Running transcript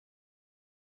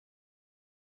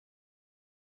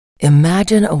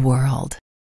Imagine a world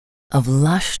of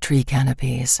lush tree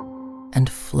canopies and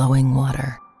flowing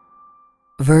water,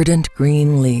 verdant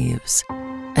green leaves,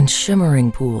 and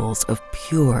shimmering pools of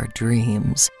pure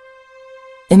dreams.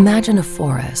 Imagine a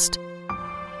forest,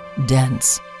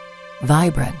 dense,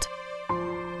 vibrant,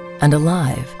 and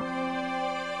alive.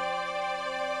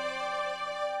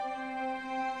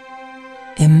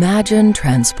 Imagine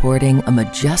transporting a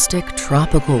majestic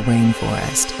tropical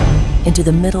rainforest into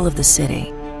the middle of the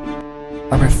city,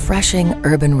 a refreshing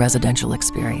urban residential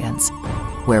experience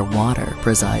where water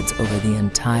presides over the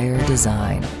entire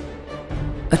design.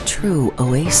 A true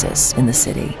oasis in the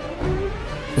city,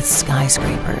 with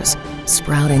skyscrapers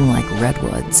sprouting like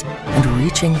redwoods and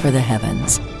reaching for the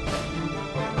heavens.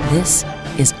 This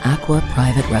is Acqua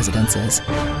Private Residences,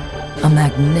 a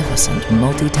magnificent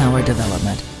multi-tower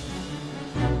development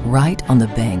right on the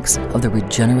banks of the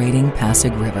regenerating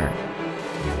Pasig River,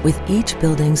 with each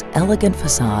building's elegant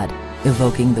facade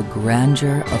evoking the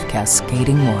grandeur of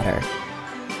cascading water,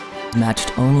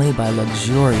 matched only by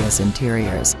luxurious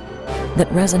interiors that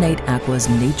resonate Acqua's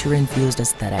nature-infused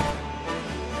aesthetic.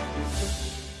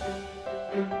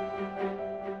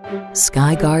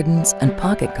 Sky gardens and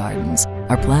pocket gardens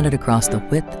are planted across the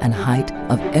width and height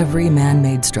of every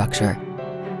man-made structure,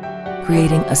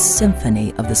 creating a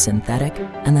symphony of the synthetic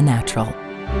and the natural,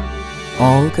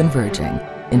 all converging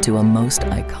into a most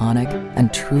iconic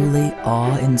and truly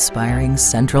awe-inspiring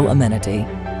central amenity,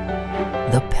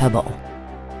 the Pebble.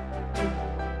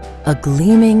 A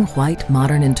gleaming white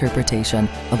modern interpretation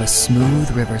of a smooth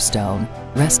river stone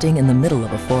resting in the middle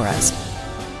of a forest.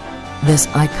 This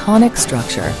iconic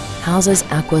structure houses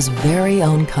Acqua's very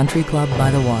own country club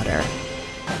by the water.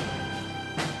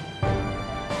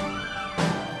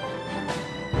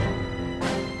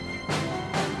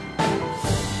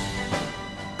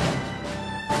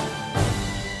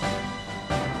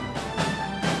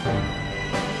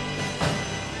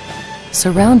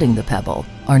 Surrounding the Pebble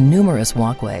are numerous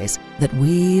walkways that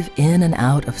weave in and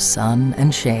out of sun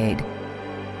and shade,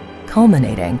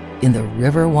 culminating in the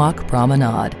Riverwalk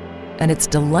Promenade and its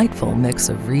delightful mix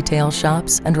of retail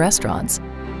shops and restaurants.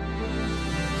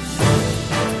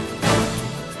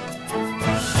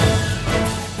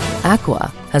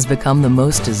 Acqua has become the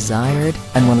most desired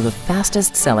and one of the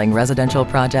fastest-selling residential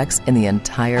projects in the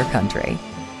entire country.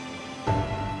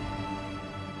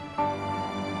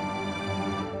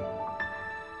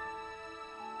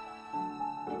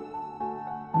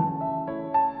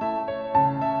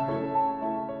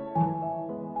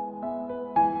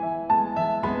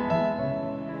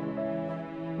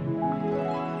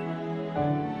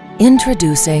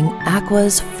 Introducing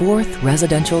Acqua's fourth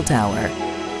residential tower,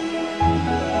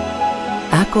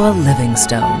 Acqua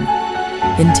Livingstone,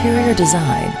 interior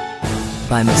design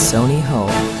by MISSONIHOME.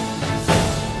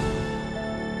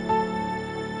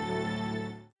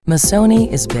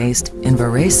 Missoni is based in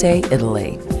Varese,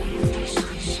 Italy.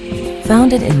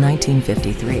 Founded in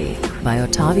 1953 by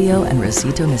Ottavio and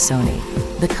Rosita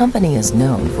Missoni, the company is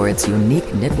known for its unique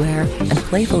knitwear and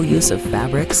playful use of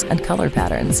fabrics and color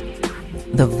patterns.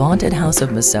 The vaunted House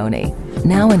of Missoni,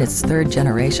 now in its third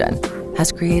generation,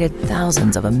 has created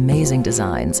thousands of amazing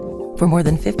designs for more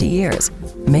than 50 years,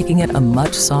 making it a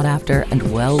much sought-after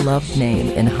and well-loved name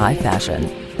in high fashion.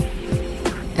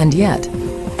 And yet,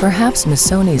 perhaps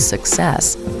Missoni's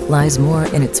success lies more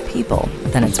in its people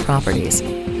than its properties.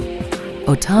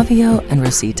 Ottavio and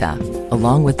Rosita,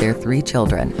 along with their 3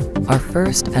 children, are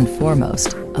first and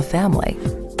foremost a family.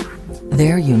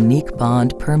 Their unique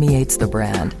bond permeates the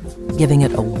brand, giving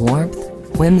it a warmth,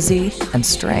 whimsy, and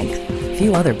strength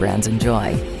few other brands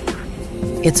enjoy.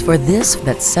 It's for this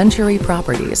that Century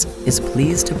Properties is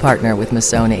pleased to partner with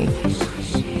Missoni,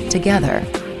 together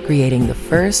creating the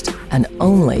first and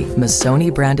only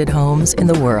Missoni-branded homes in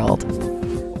the world.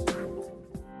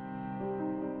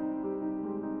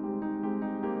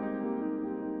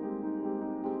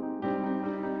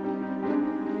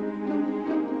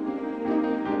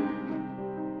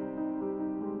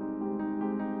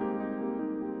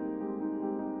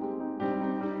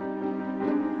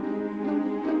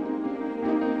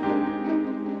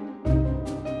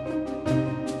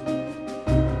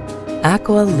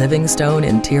 Acqua Livingstone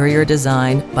interior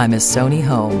design by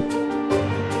MISSONIHOME.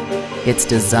 It's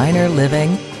designer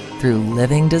living through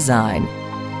living design.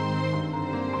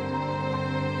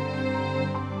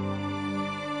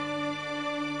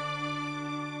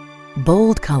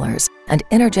 Bold colors and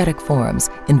energetic forms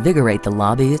invigorate the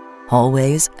lobbies,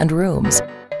 hallways, and rooms.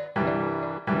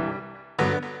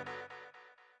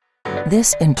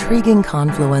 This intriguing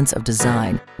confluence of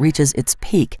design reaches its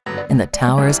peak in the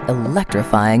tower's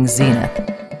electrifying zenith.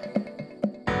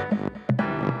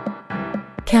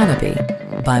 Canopy,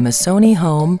 by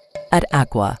MISSONIHOME at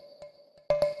Acqua.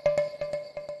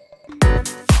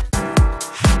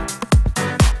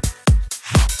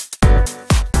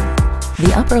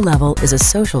 The upper level is a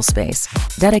social space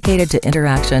dedicated to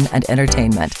interaction and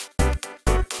entertainment.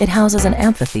 It houses an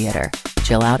amphitheater,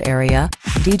 chill-out area,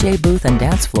 DJ booth and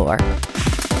dance floor,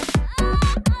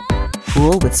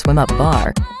 pool with swim-up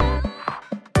bar,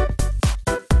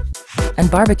 and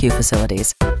barbecue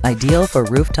facilities, ideal for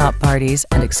rooftop parties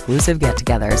and exclusive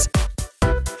get-togethers.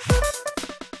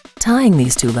 Tying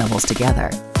these two levels together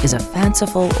is a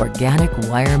fanciful organic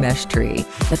wire mesh tree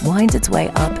that winds its way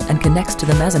up and connects to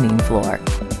the mezzanine floor,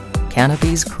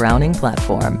 canopy's crowning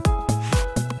platform.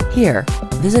 Here,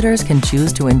 visitors can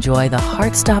choose to enjoy the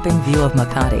heart-stopping view of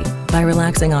Makati by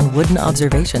relaxing on wooden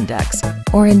observation decks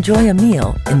or enjoy a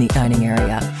meal in the dining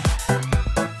area.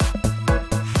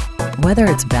 Whether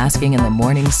it's basking in the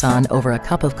morning sun over a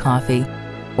cup of coffee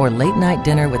or late-night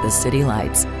dinner with the city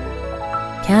lights,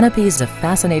 Canopy is a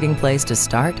fascinating place to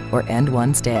start or end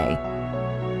one's day.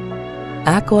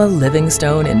 Acqua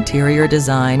Livingstone Interior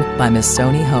Design by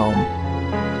MISSONIHOME.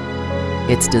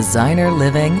 It's designer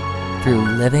living through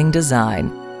living design.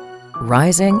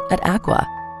 Rising at Acqua,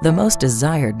 the most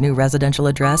desired new residential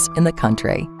address in the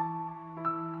country.